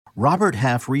Robert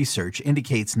Half research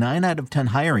indicates 9 out of 10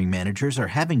 hiring managers are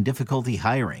having difficulty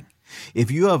hiring.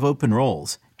 If you have open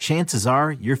roles, chances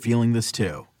are you're feeling this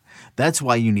too. That's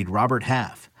why you need Robert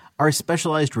Half. Our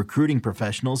specialized recruiting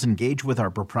professionals engage with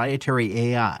our proprietary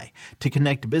AI to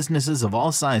connect businesses of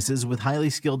all sizes with highly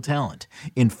skilled talent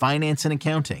in finance and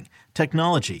accounting,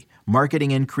 technology,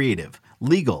 marketing and creative,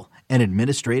 legal, and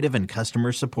administrative and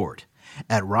customer support.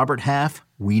 At Robert Half,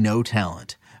 we know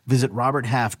talent. Visit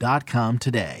roberthalf.com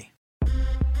today.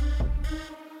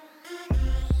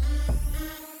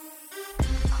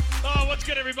 Oh, what's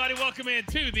good, everybody? Welcome in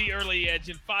to the Early Edge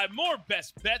and 5 more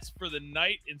best bets for the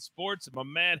night in sports. My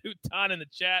man Hutan in the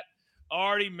chat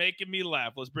already making me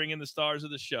laugh. Let's bring in the stars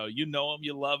of the show. You know him,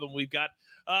 you love him. We've got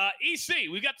EC.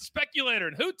 We've got the speculator.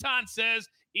 And Hutan says,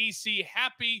 EC,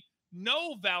 happy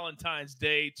no Valentine's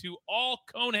Day to all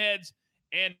coneheads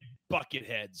and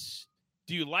bucketheads.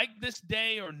 Do you like this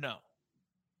day or no?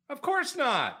 Of course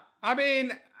not. I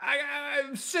mean,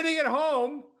 I'm sitting at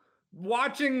home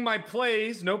watching my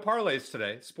plays. No parlays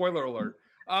today. Spoiler alert.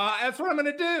 That's what I'm going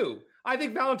to do. I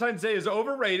think Valentine's Day is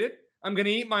overrated. I'm going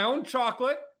to eat my own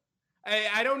chocolate.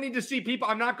 I don't need to see people.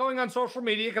 I'm not going on social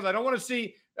media because I don't want to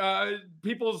see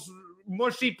people's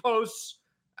mushy posts.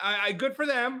 Good for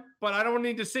them, but I don't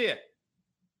need to see it.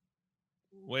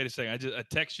 Wait a second. A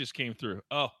text just came through.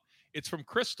 Oh, it's from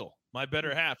Crystal, my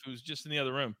better half, who's just in the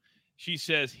other room. She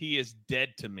says he is dead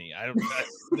to me. I don't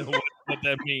know what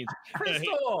that means.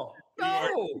 Crystal,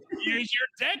 no. You're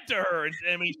dead to her.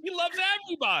 I mean, she loves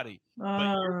everybody.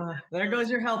 There goes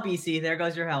your help, EC. There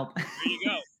goes your help. There you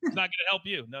go. It's not going to help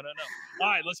you. No. All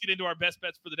right, let's get into our best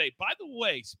bets for the day. By the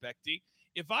way, Specty,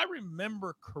 if I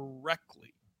remember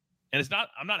correctly, and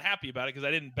I'm not happy about it because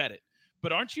I didn't bet it,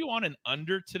 but aren't you on an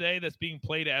under today that's being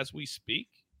played as we speak?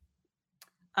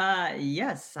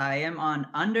 Yes, I am on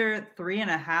under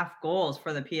 3.5 goals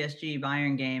for the PSG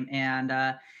Bayern game. And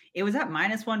it was at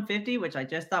 -150, which I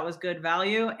just thought was good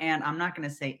value. And I'm not going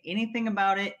to say anything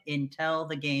about it until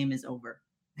the game is over.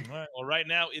 All right. Well, right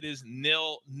now it is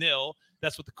 0-0.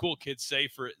 That's what the cool kids say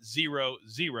for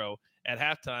 0-0 at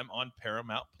halftime on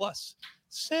Paramount Plus.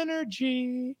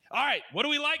 Synergy. All right. What do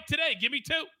we like today? Give me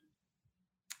 2.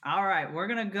 All right, we're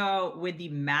going to go with the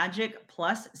Magic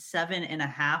plus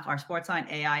 7.5. Our Sportsline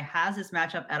AI has this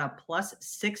matchup at a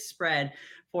 +6 spread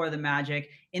for the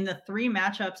Magic. In the 3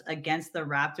 matchups against the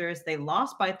Raptors, they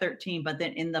lost by 13, but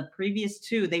then in the previous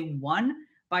 2, they won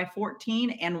by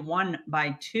 14 and won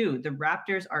by 2. The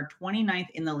Raptors are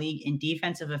 29th in the league in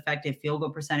defensive effective field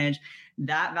goal percentage.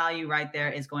 That value right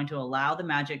there is going to allow the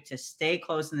Magic to stay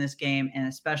close in this game, and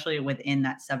especially within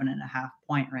that 7.5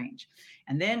 point range.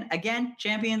 And then again,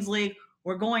 Champions League,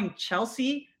 we're going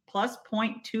Chelsea plus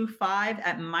 0.25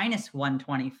 at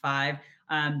 -125.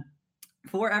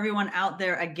 For everyone out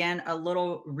there, again, a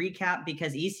little recap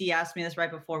because EC asked me this right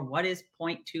before. What is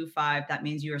 0.25? That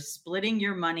means you're splitting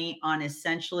your money on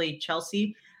essentially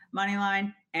Chelsea money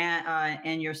line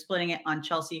and you're splitting it on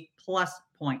Chelsea plus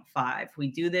 0.5. We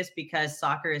do this because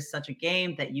soccer is such a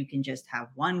game that you can just have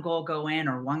one goal go in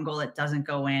or one goal that doesn't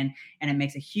go in, and it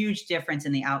makes a huge difference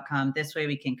in the outcome. This way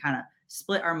we can kind of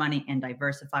split our money and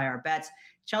diversify our bets.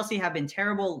 Chelsea have been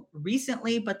terrible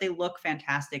recently, but they look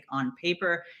fantastic on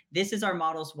paper. This is our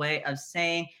model's way of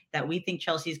saying that we think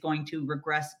Chelsea is going to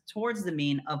regress towards the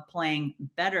mean of playing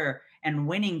better and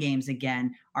winning games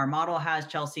again. Our model has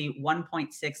Chelsea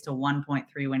 1.6 to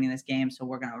 1.3 winning this game, so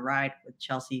we're going to ride with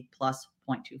Chelsea plus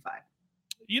 0.25.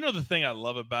 You know, the thing I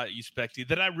love about you, Specty,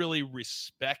 that I really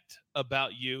respect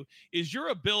about you is your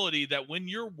ability that when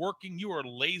you're working, you are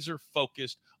laser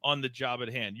focused on the job at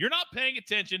hand. You're not paying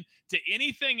attention to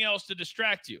anything else to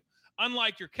distract you,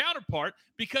 unlike your counterpart,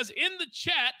 because in the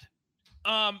chat,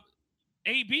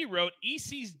 AB wrote,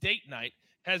 EC's date night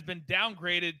has been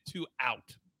downgraded to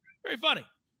out. Very funny.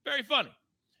 Very funny.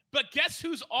 But guess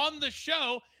who's on the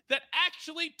show that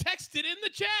actually texted in the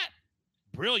chat?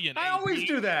 Brilliant. I always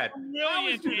do that.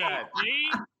 Brilliant.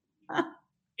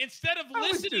 Instead of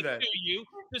listening to you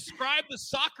describe the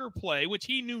soccer play, which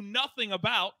he knew nothing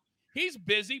about, he's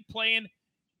busy playing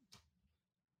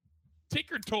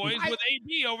ticker toys with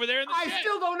AB over there in the chat. I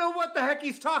still don't know what the heck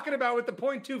he's talking about with the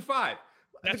 0.25.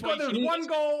 That's why there's one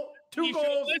goal, 2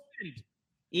 goals.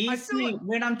 Easy.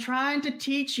 When I'm trying to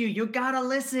teach you, you gotta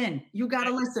listen. You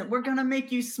gotta listen. We're gonna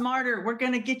make you smarter. We're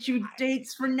gonna get you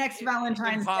dates for next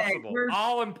Valentine's Day.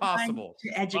 All impossible. To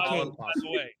educate. By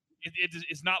the way,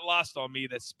 it's not lost on me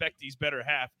that Specty's better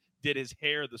half did his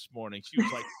hair this morning. She was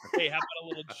like, "Hey, how about a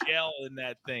little gel in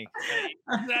that thing?" Hey,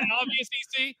 isn't that obvious,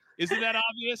 EC? Isn't that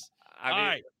obvious? All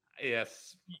right.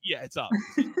 Yes. Yeah, it's obvious.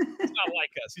 It's not like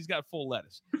us. He's got full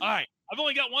lettuce. All right. I've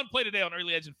only got one play today on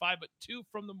Early Edge and 5, but 2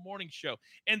 from the morning show.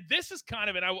 And this is kind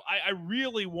of, and I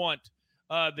really want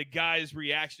the guys'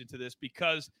 reaction to this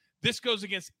because this goes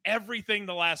against everything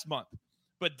the last month.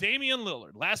 But Damian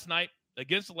Lillard, last night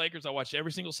against the Lakers, I watched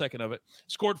every single second of it,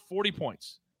 scored 40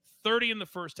 points, 30 in the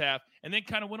first half, and then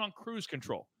kind of went on cruise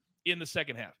control in the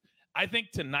second half. I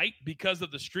think tonight, because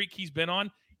of the streak he's been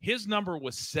on, his number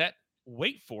was set,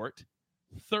 wait for it,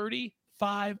 35.5.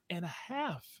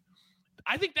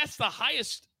 I think that's the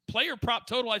highest player prop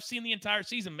total I've seen the entire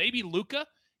season. Maybe Luka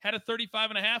had a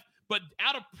 35.5, but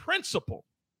out of principle,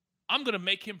 I'm going to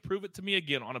make him prove it to me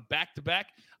again on a back-to-back.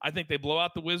 I think they blow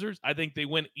out the Wizards. I think they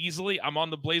win easily. I'm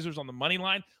on the Blazers on the money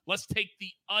line. Let's take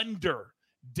the under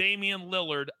Damian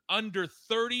Lillard, under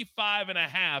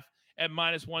 35.5 at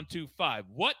 -125.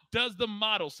 What does the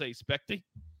model say, Specty?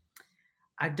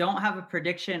 I don't have a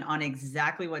prediction on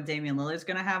exactly what Damian Lillard is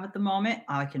going to have at the moment.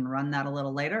 I can run that a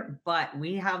little later, but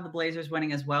we have the Blazers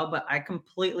winning as well. But I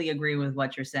completely agree with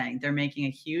what you're saying. They're making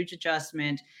a huge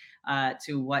adjustment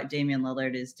to what Damian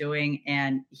Lillard is doing.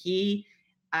 And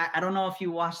I don't know if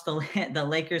you watched the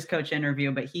Lakers coach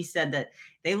interview, but he said that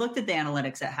they looked at the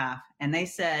analytics at half and they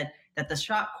said that the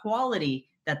shot quality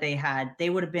that they had,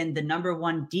 they would have been the number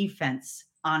one defense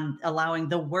on allowing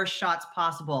the worst shots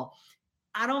possible.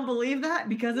 I don't believe that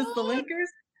because it's the Lakers.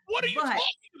 What are you talking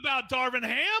about, Darvin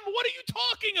Ham? What are you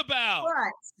talking about?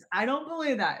 But I don't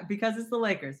believe that because it's the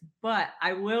Lakers. But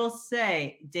I will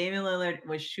say Damian Lillard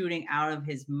was shooting out of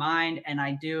his mind, and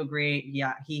I do agree.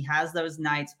 Yeah, he has those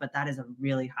nights, but that is a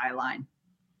really high line.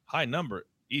 High number.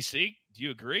 EC, do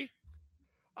you agree?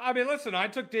 I mean, listen, I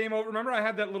took Dame over. Remember I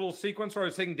had that little sequence where I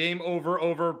was taking Dame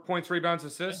over points, rebounds,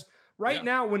 assists? Yeah. Right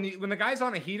now, when the guy's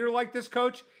on a heater like this,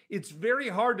 Coach, it's very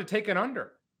hard to take an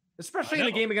under, especially in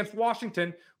a game against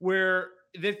Washington where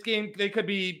this game they could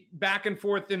be back and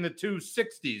forth in the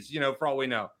 260s, for all we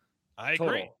know. I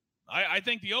agree. I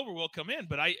think the over will come in,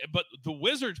 but the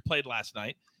Wizards played last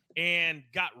night and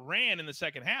got ran in the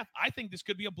second half. I think this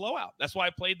could be a blowout. That's why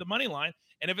I played the money line.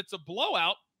 And if it's a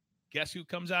blowout, guess who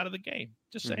comes out of the game?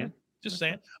 Just saying. Mm-hmm. Just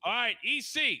saying. All right,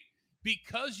 EC,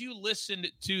 because you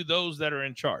listened to those that are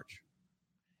in charge,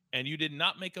 and you did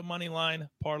not make a money line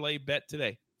parlay bet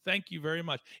today. Thank you very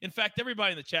much. In fact,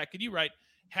 everybody in the chat, could you write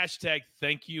hashtag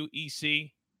thank you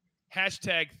EC?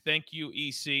 Hashtag thank you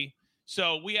EC.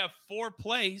 So we have 4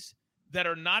 plays that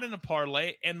are not in a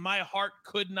parlay, and my heart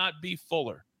could not be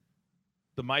fuller.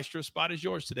 The Maestro spot is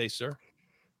yours today, sir.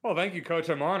 Well, thank you, Coach.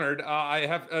 I'm honored. I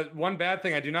have one bad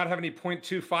thing. I do not have any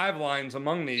 0.25 lines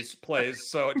among these plays,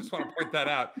 so I just want to point that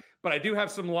out. But I do have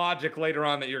some logic later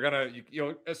on that you're going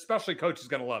to, especially Coach is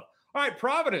going to love. All right,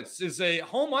 Providence is a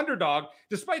home underdog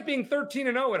despite being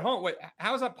 13-0 at home. Wait,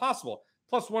 how is that possible?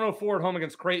 Plus 104 at home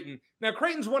against Creighton. Now,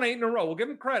 Creighton's won 8 in a row. We'll give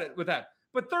them credit with that.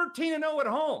 But 13-0 at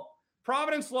home.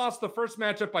 Providence lost the first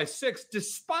matchup by 6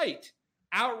 despite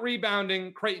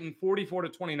out-rebounding Creighton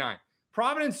 44-29.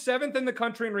 Providence 7th in the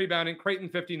country in rebounding, Creighton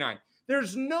 59.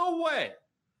 There's no way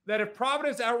that if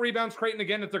Providence out-rebounds Creighton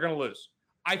again that they're going to lose.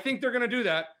 I think they're going to do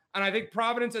that, and I think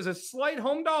Providence as a slight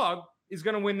home dog is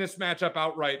going to win this matchup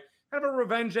outright. Kind of a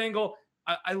revenge angle.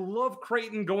 I love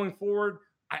Creighton going forward.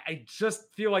 I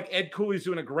just feel like Ed Cooley's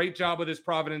doing a great job with his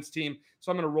Providence team, so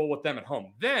I'm going to roll with them at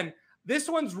home. Then, this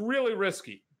one's really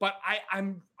risky, but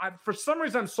I'm for some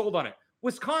reason I'm sold on it.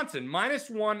 Wisconsin,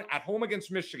 -1 at home against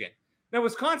Michigan. Now,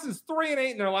 Wisconsin's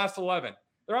 3-8 in their last 11.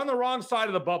 They're on the wrong side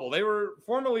of the bubble. They were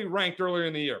formerly ranked earlier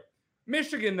in the year.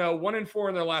 Michigan, though, 1-4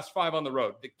 in their last 5 on the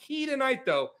road. The key tonight,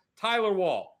 though, Tyler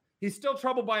Wall. He's still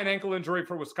troubled by an ankle injury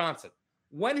for Wisconsin.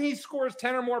 When he scores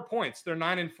 10 or more points, they're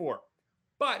 9-4.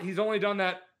 But he's only done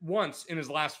that once in his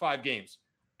last 5 games.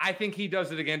 I think he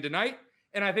does it again tonight,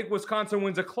 and I think Wisconsin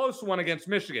wins a close one against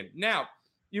Michigan. Now,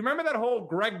 you remember that whole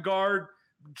Greg Gard,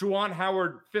 Juwan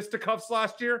Howard fisticuffs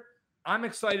last year? I'm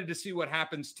excited to see what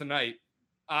happens tonight.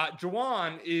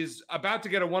 Juwan is about to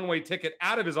get a one-way ticket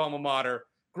out of his alma mater.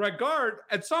 Greg Gard,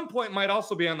 at some point, might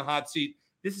also be on the hot seat.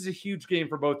 This is a huge game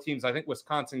for both teams. I think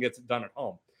Wisconsin gets it done at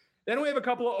home. Then we have a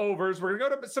couple of overs. We're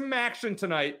going to go to some action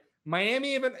tonight.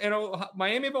 Miami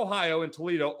of Ohio and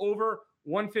Toledo over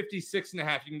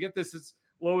 156.5. You can get this as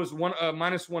low as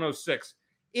 -106.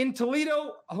 In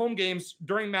Toledo home games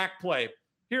during MAC play,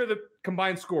 here are the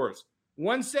combined scores.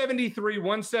 173,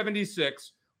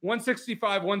 176,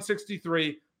 165,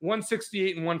 163,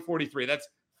 168, and 143. That's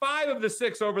 5 of the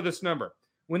 6 over this number.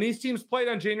 When these teams played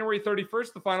on January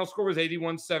 31st, the final score was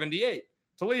 81-78.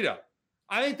 Toledo.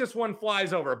 I think this one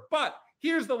flies over. But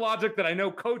here's the logic that I know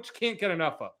Coach can't get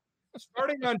enough of.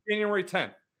 Starting on January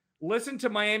 10th, listen to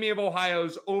Miami of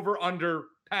Ohio's over-under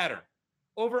pattern.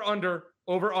 Over-under,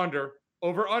 over-under,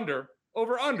 over-under,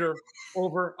 over-under,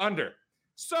 over-under.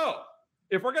 So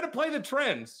if we're going to play the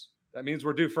trends, that means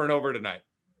we're due for an over tonight.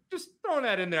 Just throwing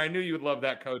that in there. I knew you would love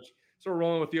that, Coach. So we're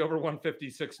rolling with the over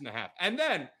 156.5. And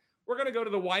then we're going to go to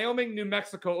the Wyoming, New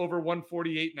Mexico over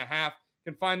 148.5.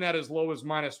 Can find that as low as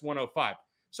minus 105.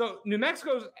 So New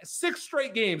Mexico's 6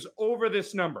 straight games over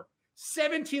this number.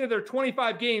 17 of their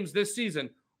 25 games this season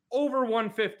over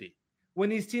 150. When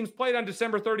these teams played on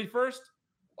December 31st,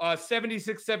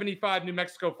 76-75 New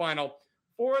Mexico final.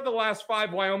 4 of the last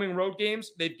 5 Wyoming road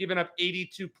games, they've given up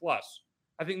 82 plus.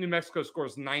 I think New Mexico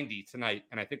scores 90 tonight,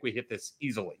 and I think we hit this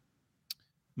easily.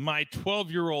 My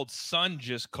 12-year-old son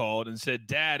just called and said,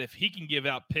 Dad, if he can give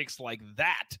out picks like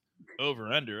that,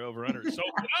 over, under. So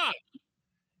can I.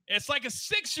 It's like a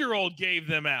 6-year-old gave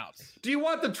them out. Do you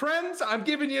want the trends? I'm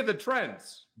giving you the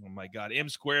trends. Oh, my God. M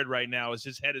squared right now,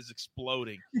 his head is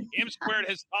exploding. M squared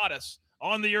has taught us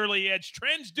on the early edge,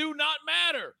 trends do not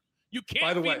matter. You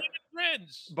can't be in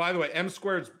trends. By the way, M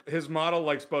squared's his model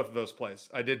likes both of those plays.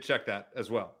 I did check that as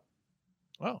well.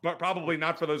 Well, but probably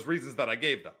not for those reasons that I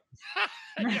gave them.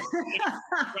 Yeah,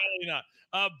 probably not.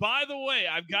 By the way,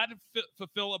 I've got to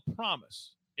fulfill a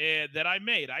promise that I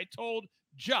made. I told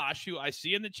Josh, who I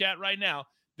see in the chat right now,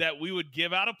 that we would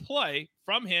give out a play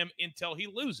from him until he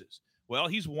loses. Well,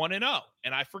 he's 1-0,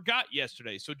 and I forgot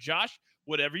yesterday. So, Josh,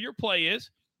 whatever your play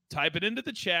is, type it into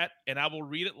the chat, and I will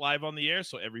read it live on the air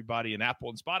so everybody in Apple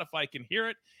and Spotify can hear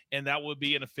it, and that will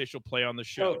be an official play on the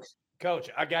show. Coach,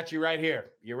 I got you right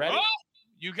here. You ready? Oh,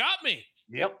 you got me.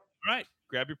 Yep. All right,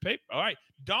 grab your paper. All right,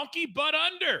 Donkey Butt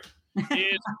Under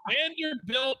is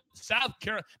Vanderbilt, South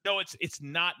Carolina. No, it's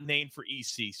not named for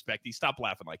EC, Specty. Stop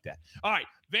laughing like that. All right,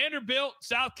 Vanderbilt,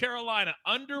 South Carolina,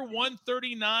 under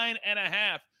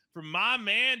 139.5 for my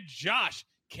man Josh.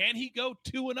 Can he go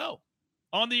 2-0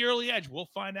 on the early edge? We'll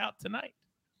find out tonight.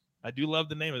 I do love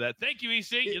the name of that. Thank you,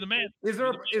 EC. You're the man. Is there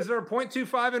a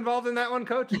 0.25 involved in that one,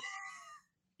 Coach?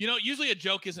 You know, usually a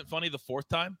joke isn't funny the 4th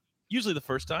time. Usually the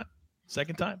 1st time,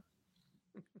 2nd time.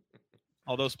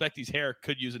 Although Specty's hair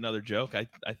could use another joke, I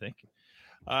think.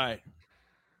 All right.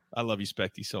 I love you,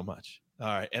 Specty, so much. All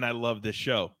right. And I love this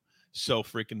show so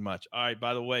freaking much. All right.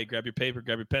 By the way, grab your paper,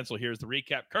 grab your pencil. Here's the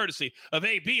recap, courtesy of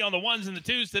AB on the 1s and the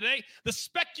 2s today. The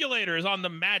Speculator is on the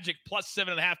Magic plus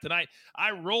 7.5 tonight.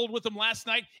 I rolled with them last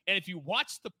night. And if you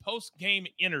watch the post-game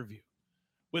interview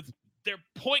with their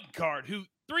point guard, who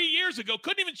 3 years ago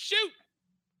couldn't even shoot,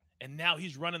 and now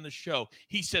he's running the show.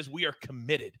 He says we are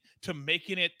committed to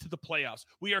making it to the playoffs.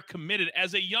 We are committed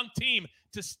as a young team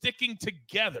to sticking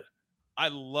together. I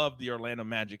love the Orlando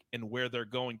Magic and where they're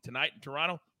going tonight in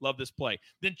Toronto. Love this play.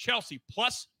 Then Chelsea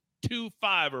plus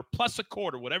 2.5 or plus a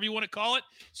quarter, whatever you want to call it.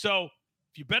 So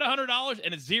if you bet $100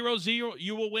 and it's 0-0,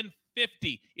 you will win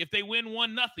 50. If they win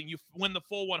 1-0, you win the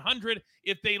full 100.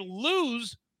 If they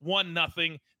lose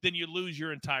 1-0, then you lose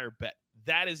your entire bet.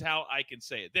 That is how I can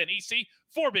say it. Then EC,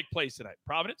 4 big plays tonight.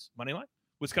 Providence, money line.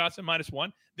 Wisconsin,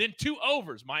 -1. Then 2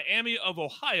 overs. Miami of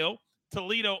Ohio,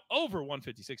 Toledo over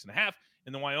 156.5.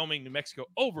 And the Wyoming, New Mexico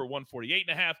over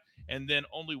 148.5. And then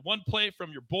only 1 play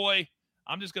from your boy.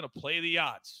 I'm just going to play the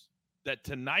odds that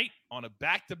tonight on a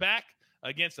back-to-back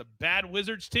against a bad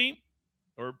Wizards team,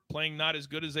 or playing not as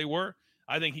good as they were,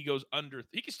 I think he goes under.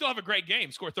 He can still have a great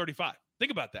game, score 35.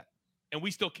 Think about that. And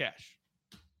we still cash.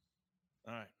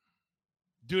 All right.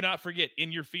 Do not forget,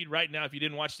 in your feed right now, if you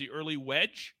didn't watch the early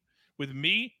wedge with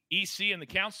me, EC, and the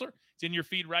counselor, it's in your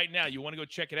feed right now. You want to go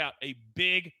check it out. A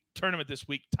big tournament this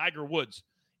week. Tiger Woods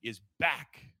is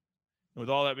back. And with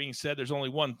all that being said, there's only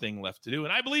one thing left to do,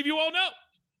 and I believe you all know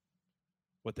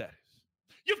what that is.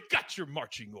 You've got your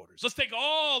marching orders. Let's take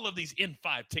all of these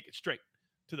N5 tickets straight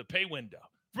to the pay window.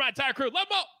 For my entire crew, love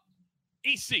them all.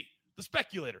 EC, the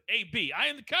Speculator, AB, I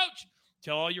am the coach.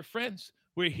 Tell all your friends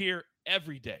we're here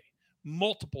every day,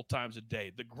 multiple times a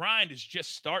day. The grind is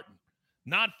just starting.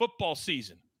 Non-football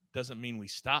season doesn't mean we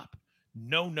stop.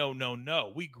 No, no, no,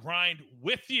 no. We grind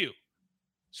with you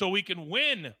so we can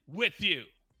win with you.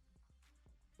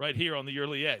 Right here on the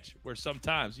early edge, where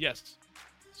sometimes, yes,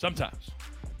 sometimes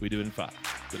we do it in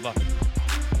 5. Good luck.